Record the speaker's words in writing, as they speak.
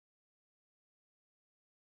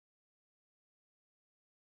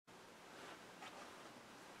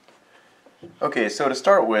Okay, so to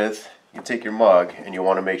start with, you take your mug and you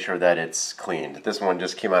want to make sure that it's cleaned. This one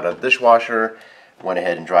just came out of the dishwasher, went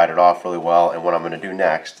ahead and dried it off really well, and what I'm going to do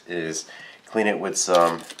next is clean it with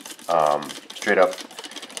some straight up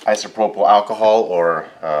isopropyl alcohol or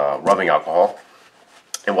rubbing alcohol.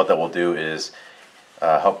 And what that will do is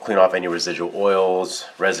help clean off any residual oils,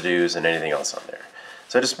 residues, and anything else on there.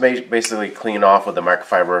 So just basically clean off with a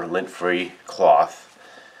microfiber lint-free cloth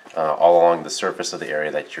all along the surface of the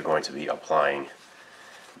area that you're going to be applying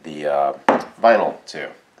the vinyl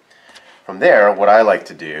to. From there, what I like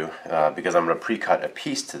to do, because I'm going to pre-cut a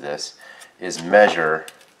piece to this, is measure.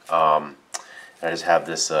 I just have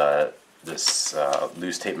this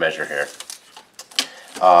loose tape measure here.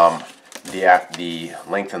 The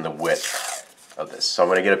length and the width of this. So I'm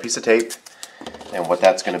going to get a piece of tape, and what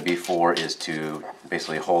that's going to be for is to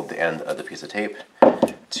basically hold the end of the piece of tape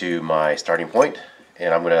to my starting point,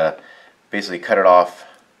 and I'm going to basically cut it off,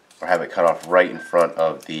 or have it cut off right in front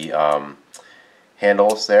of the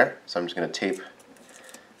handles there. So I'm just going to tape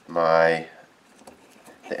the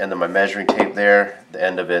end of my measuring tape there. The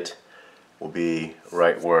end of it will be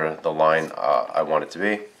right where the line I want it to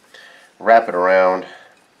be. Wrap it around,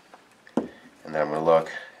 and then I'm going to look,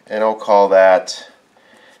 and I'll call that,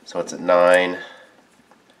 so it's at 9,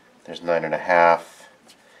 there's 9.5,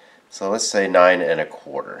 so let's say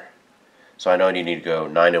 9.25. So I know you need to go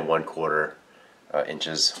 9 1/4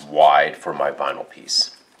 inches wide for my vinyl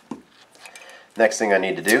piece. Next thing I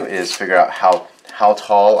need to do is figure out how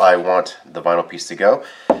tall I want the vinyl piece to go.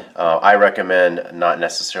 I recommend not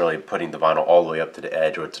necessarily putting the vinyl all the way up to the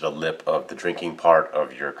edge or to the lip of the drinking part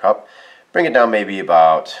of your cup. Bring it down maybe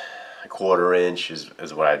about 1/4 inch is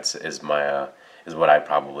what I'd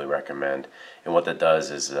probably recommend. And what that does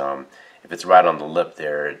is, if it's right on the lip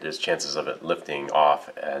there, there's chances of it lifting off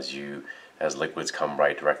as liquids come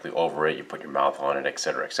right directly over it. You put your mouth on it,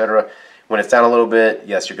 etc., etc. When it's down a little bit,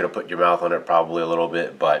 yes, you're going to put your mouth on it probably a little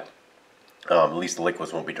bit, but at least the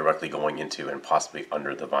liquids won't be directly going into and possibly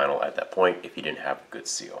under the vinyl at that point if you didn't have a good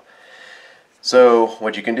seal. So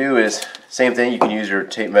what you can do is, same thing, you can use your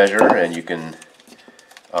tape measure, and you can,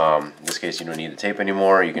 in this case you don't need the tape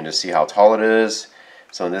anymore, you can just see how tall it is.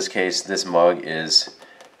 So in this case, this mug is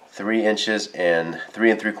 3 inches and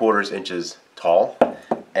 3 3/4 inches tall,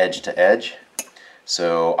 edge to edge.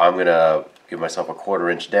 So I'm going to give myself a 1/4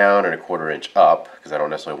 inch down and a 1/4 inch up, because I don't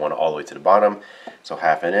necessarily want it all the way to the bottom. So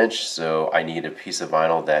 1/2 inch, so I need a piece of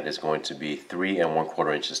vinyl that is going to be 3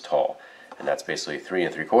 1/4 inches tall. And that's basically 3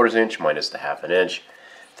 3/4 inch minus the 1/2 inch,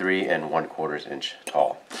 3 1/4 inch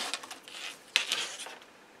tall.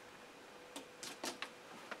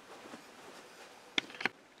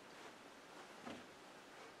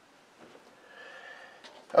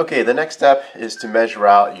 Okay, the next step is to measure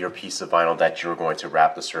out your piece of vinyl that you're going to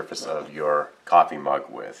wrap the surface of your coffee mug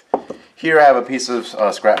with. Here I have a piece of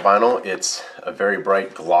scrap vinyl. It's a very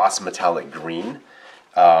bright gloss metallic green.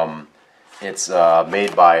 It's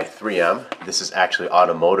made by 3M. This is actually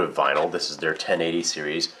automotive vinyl. This is their 1080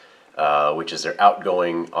 series, which is their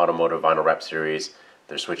outgoing automotive vinyl wrap series.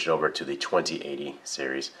 They're switching over to the 2080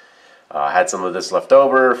 series. I had some of this left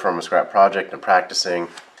over from a scrap project and practicing.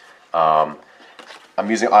 I'm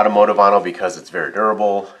using automotive vinyl because it's very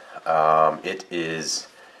durable. It is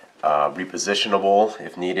repositionable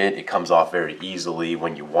if needed. It comes off very easily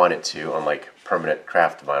when you want it to, unlike permanent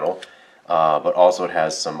craft vinyl. But also it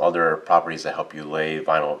has some other properties that help you lay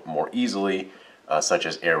vinyl more easily, such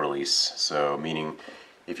as air release. So meaning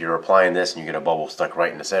if you're applying this and you get a bubble stuck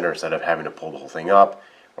right in the center, instead of having to pull the whole thing up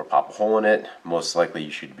or pop a hole in it, most likely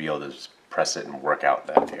you should be able to just press it and work out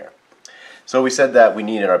that air. So we said that we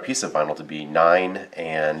needed our piece of vinyl to be 9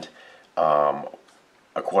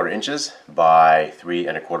 1/4 inches by 3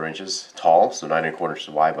 1/4 inches tall, so 9 1/4 inches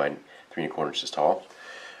wide by 3 1/4 inches tall.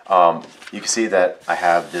 You can see that I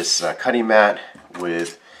have this cutting mat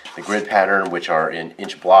with the grid pattern, which are in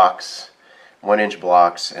inch blocks, 1 inch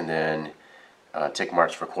blocks, and then tick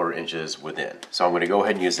marks for 1/4 inches within. So I'm going to go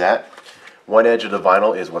ahead and use that. One edge of the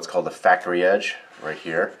vinyl is what's called the factory edge right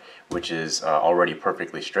here, which is already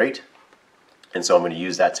perfectly straight. And so I'm going to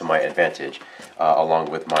use that to my advantage along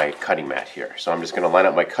with my cutting mat here. So I'm just going to line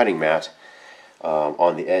up my cutting mat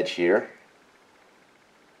on the edge here.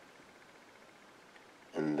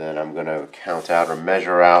 And then I'm going to count out or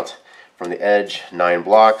measure out from the edge 9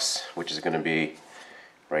 blocks, which is going to be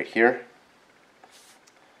right here.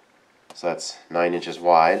 So that's 9 inches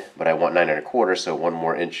wide, but I want 9 1/4, so one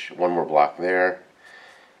more block there.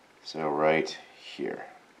 So right here.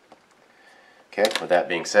 Okay, with that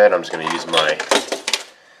being said, I'm just going to use my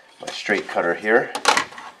straight cutter here.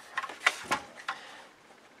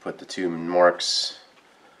 Put the 2 marks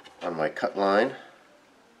on my cut line.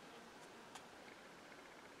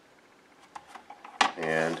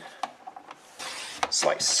 and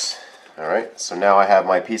slice. Alright, so now I have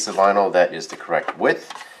my piece of vinyl that is the correct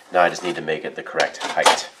width. Now I just need to make it the correct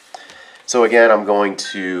height. So again, I'm going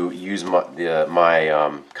to use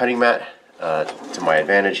my cutting mat to my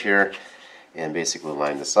advantage here and basically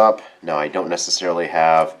line this up. Now I don't necessarily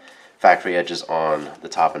have factory edges on the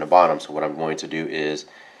top and the bottom, so what I'm going to do is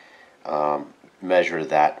measure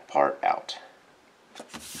that part out.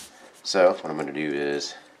 So what I'm going to do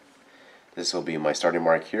is, this will be my starting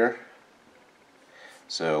mark here.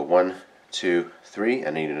 So 1, 2, 3, I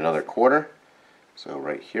need another quarter, so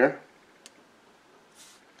right here.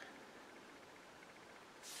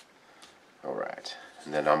 Alright,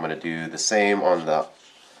 and then I'm going to do the same on the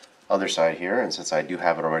other side here, and since I do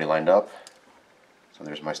have it already lined up, so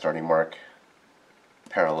there's my starting mark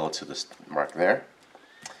parallel to this mark there,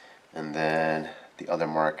 and then the other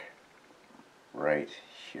mark right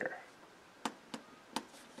here.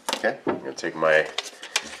 Okay, I'm going to take my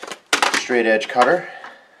straight edge cutter,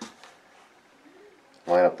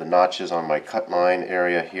 line up the notches on my cut line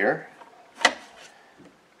area here,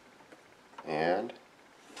 and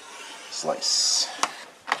slice.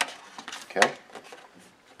 Okay,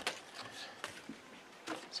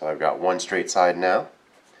 so I've got one straight side now.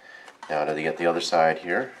 Now to get the other side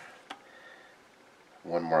here,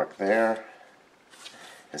 one mark there,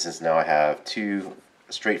 and since now I have two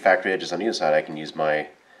straight factory edges on either side, I can use my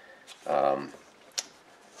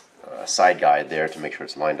side guide there to make sure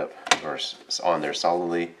it's lined up or on there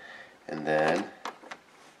solidly, and then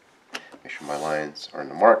make sure my lines are in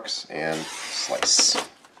the marks and slice.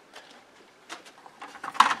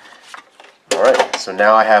 Alright, so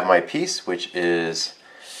now I have my piece, which is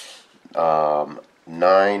 9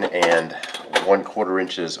 1/4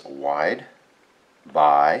 inches wide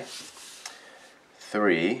by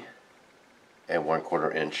 3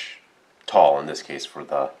 1/4 inch tall, in this case for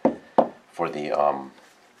the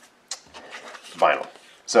vinyl.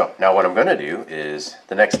 So now what I'm going to do is,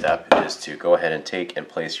 the next step is to go ahead and take and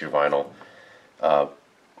place your vinyl,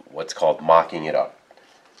 what's called mocking it up.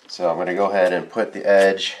 So I'm going to go ahead and put the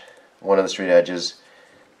edge, one of the straight edges,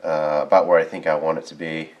 about where I think I want it to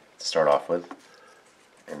be to start off with.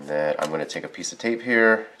 And then I'm going to take a piece of tape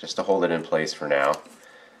here just to hold it in place for now,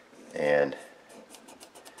 and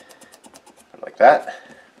put it like that.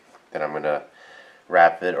 Then I'm going to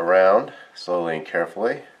wrap it around slowly and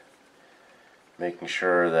carefully, making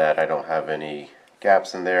sure that I don't have any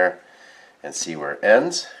gaps in there, and see where it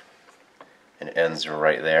ends. And it ends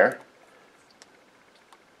right there,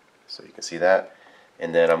 so you can see that.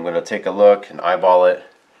 And then I'm going to take a look and eyeball it,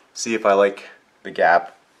 see if I like the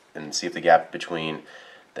gap, and see if the gap between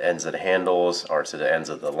the ends of the handles are to the ends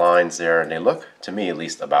of the lines there, and they look, to me at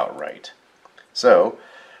least, about right. So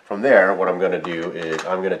from there, what I'm going to do is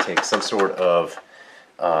I'm going to take some sort of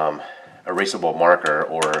erasable marker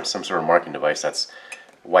or some sort of marking device that's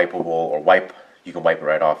wipeable, or you can wipe it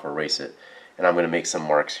right off or erase it, and I'm going to make some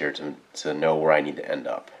marks here to know where I need to end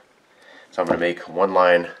up. So I'm going to make one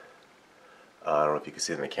line, I don't know if you can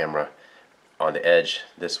see it in the camera, on the edge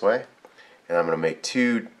this way, and I'm going to make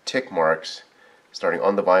 2 tick marks starting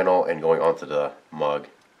on the vinyl and going onto the mug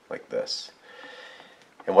like this.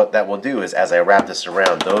 And what that will do is, as I wrap this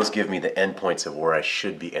around, those give me the endpoints of where I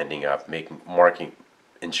should be ending up,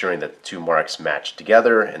 ensuring that the 2 marks match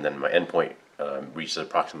together, and then my endpoint reaches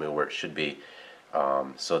approximately where it should be,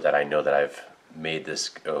 so that I know that I've made this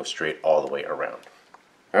go straight all the way around.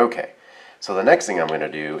 Okay, so the next thing I'm going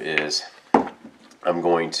to do is I'm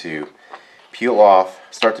going to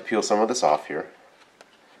start to peel some of this off here.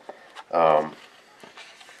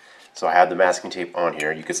 So I have the masking tape on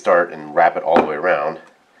here. You could start and wrap it all the way around,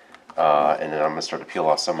 and then I'm going to start to peel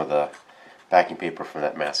off some of the backing paper from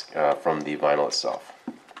that from the vinyl itself.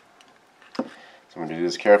 So I'm going to do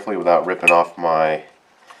this carefully without ripping off my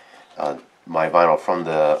vinyl from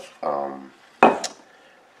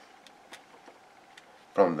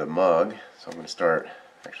the mug. So I'm going to start.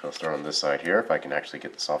 Actually, I'll start on this side here if I can actually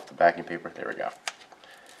get this off the backing paper. There we go.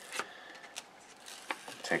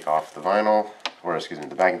 Take off the vinyl, or excuse me,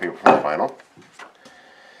 the backing paper from the vinyl.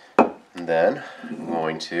 And then I'm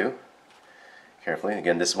going to carefully,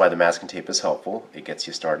 again, this is why the masking tape is helpful. It gets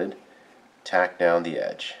you started. Tack down the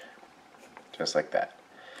edge, just like that.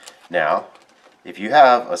 Now, if you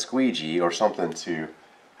have a squeegee or something to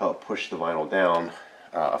help push the vinyl down,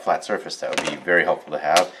 a flat surface, that would be very helpful to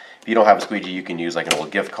have. If you don't have a squeegee, you can use like an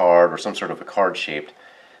old gift card or some sort of a card-shaped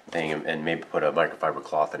thing, and maybe put a microfiber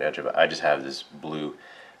cloth on the edge of it. I just have this blue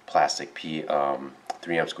plastic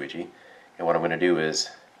 3M squeegee, and what I'm going to do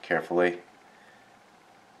is carefully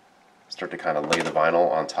start to kind of lay the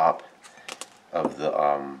vinyl on top of the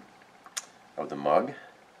mug,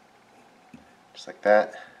 just like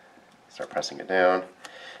that. Start pressing it down.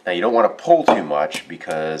 Now you don't want to pull too much,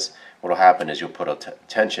 because what will happen is you'll put a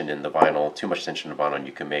tension in the vinyl, too much tension in the vinyl, and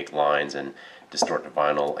you can make lines and distort the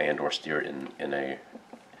vinyl and or steer it in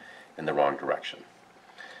the wrong direction.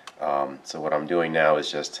 So what I'm doing now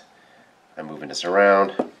is just I'm moving this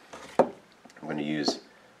around. I'm going to use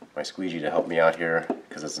my squeegee to help me out here,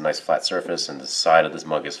 because it's a nice flat surface and the side of this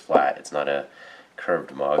mug is flat. It's not a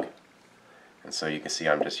curved mug. And so you can see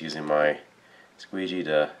I'm just using my squeegee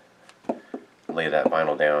to lay that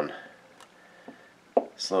vinyl down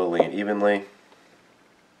slowly and evenly,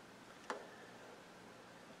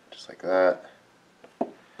 just like that.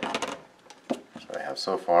 That's what I have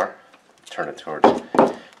so far. Turn it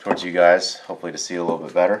towards you guys, hopefully to see a little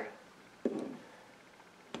bit better.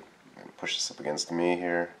 And push this up against me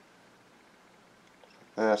here, just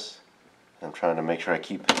like this. I'm trying to make sure I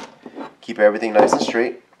keep everything nice and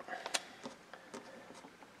straight.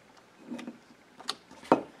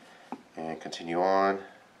 And continue on.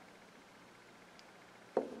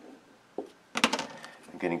 I'm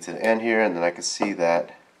getting to the end here, and then I can see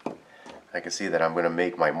that I'm going to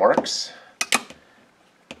make my marks.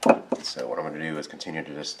 So what I'm going to do is continue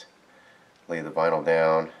to just lay the vinyl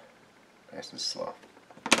down nice and slow.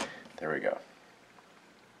 There we go.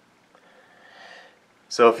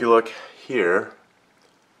 So if you look here,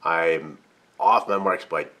 I'm off my marks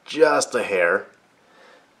by just a hair.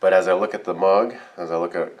 But as I look at the mug, as I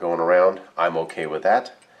look at it going around, I'm okay with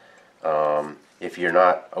that. If you're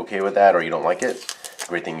not okay with that or you don't like it, the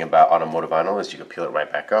great thing about automotive vinyl is you can peel it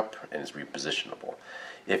right back up and it's repositionable.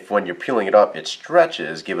 If when you're peeling it up it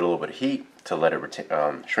stretches, give it a little bit of heat to let it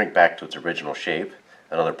shrink back to its original shape,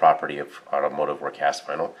 another property of automotive or cast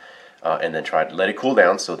vinyl, and then try to let it cool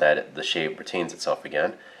down so that the shape retains itself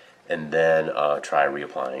again, and then try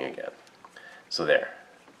reapplying again. So there,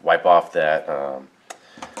 wipe off that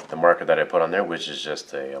the marker that I put on there, which is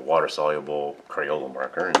just a water-soluble Crayola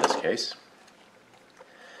marker in this case.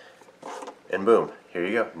 And boom, here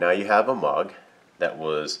you go. Now you have a mug that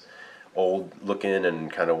was old looking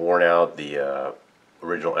and kind of worn out. The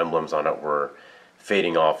original emblems on it were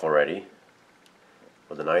fading off already,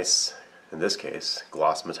 with a nice, in this case,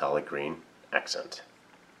 gloss metallic green accent.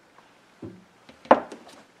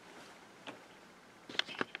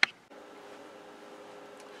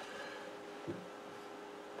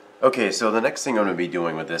 Okay, so the next thing I'm going to be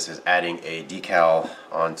doing with this is adding a decal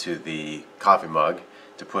onto the coffee mug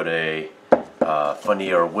to put a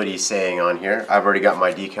funny or witty saying on here. I've already got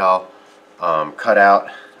my decal cut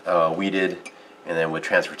out, weeded, and then with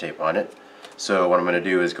transfer tape on it. So what I'm going to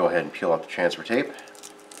do is go ahead and peel off the transfer tape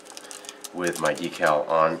with my decal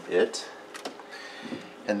on it.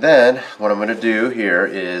 And then what I'm going to do here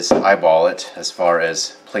is eyeball it as far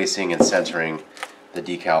as placing and centering the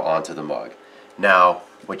decal onto the mug. Now,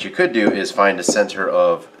 what you could do is find the center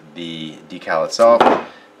of the decal itself,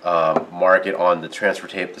 mark it on the transfer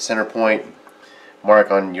tape, the center point,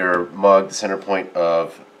 mark on your mug the center point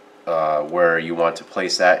of where you want to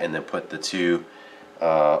place that, and then put the two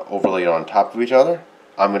overlaid on top of each other.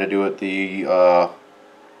 I'm going to do it the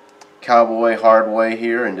cowboy hard way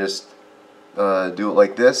here and just do it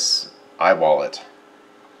like this, eyeball it.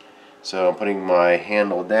 So I'm putting my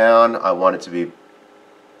handle down. I want it to be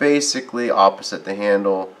basically opposite the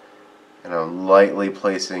handle, and I'm lightly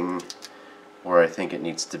placing where I think it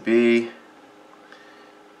needs to be.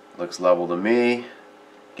 Looks level to me.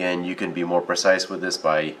 Again, you can be more precise with this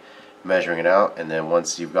by measuring it out, and then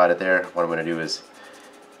once you've got it there, what I'm going to do is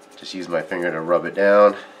just use my finger to rub it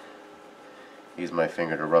down. Use my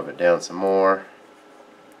finger to rub it down some more.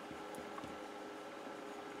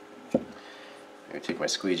 Maybe take my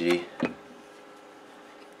squeegee,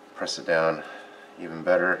 press it down even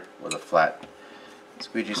better with a flat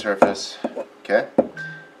squeegee surface. Okay,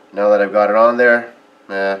 now that I've got it on there,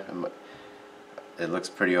 it looks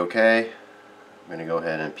pretty okay. I'm going to go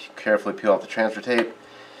ahead and carefully peel off the transfer tape.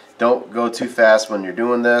 Don't go too fast when you're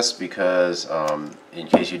doing this, because in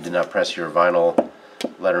case you did not press your vinyl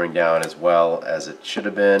lettering down as well as it should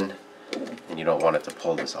have been, and you don't want it to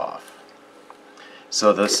pull this off.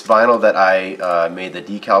 So this vinyl that I made the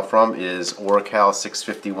decal from is Oracal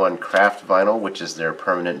 651 Craft Vinyl, which is their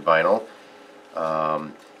permanent vinyl.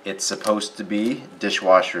 It's supposed to be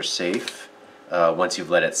dishwasher safe once you've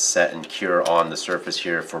let it set and cure on the surface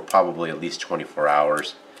here for probably at least 24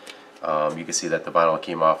 hours. You can see that the vinyl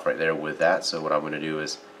came off right there with that, so what I'm going to do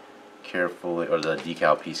is carefully, or the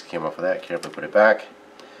decal piece came off of that, carefully put it back,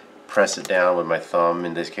 press it down with my thumb,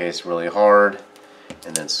 in this case really hard,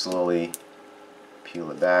 and then slowly peel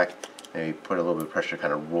it back. Maybe put a little bit of pressure,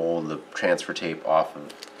 kind of roll the transfer tape off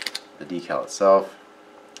of the decal itself.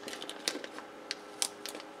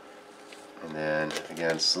 And then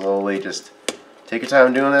again, slowly just take your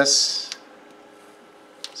time doing this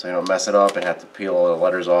so you don't mess it up and have to peel all the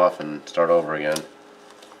letters off and start over again.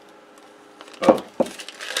 Boom.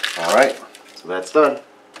 Alright, so that's done.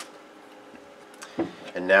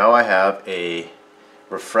 And now I have a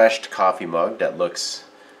refreshed coffee mug that looks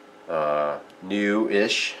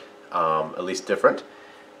new-ish, at least different.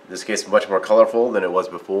 In this case, much more colorful than it was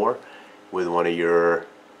before, with a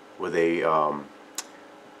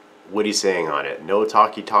witty saying on it: "No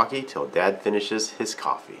talkie-talkie till Dad finishes his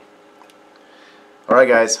coffee." Alright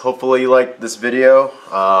guys, hopefully you liked this video.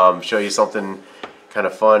 Show you something kind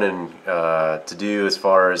of fun and to do as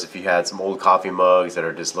far as if you had some old coffee mugs that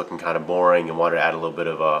are just looking kind of boring and wanted to add a little bit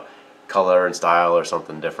of color and style or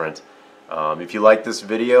something different. If you like this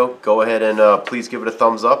video, go ahead and please give it a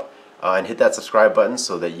thumbs up and hit that subscribe button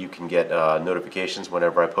so that you can get notifications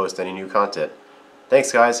whenever I post any new content.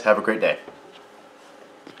 Thanks guys, have a great day.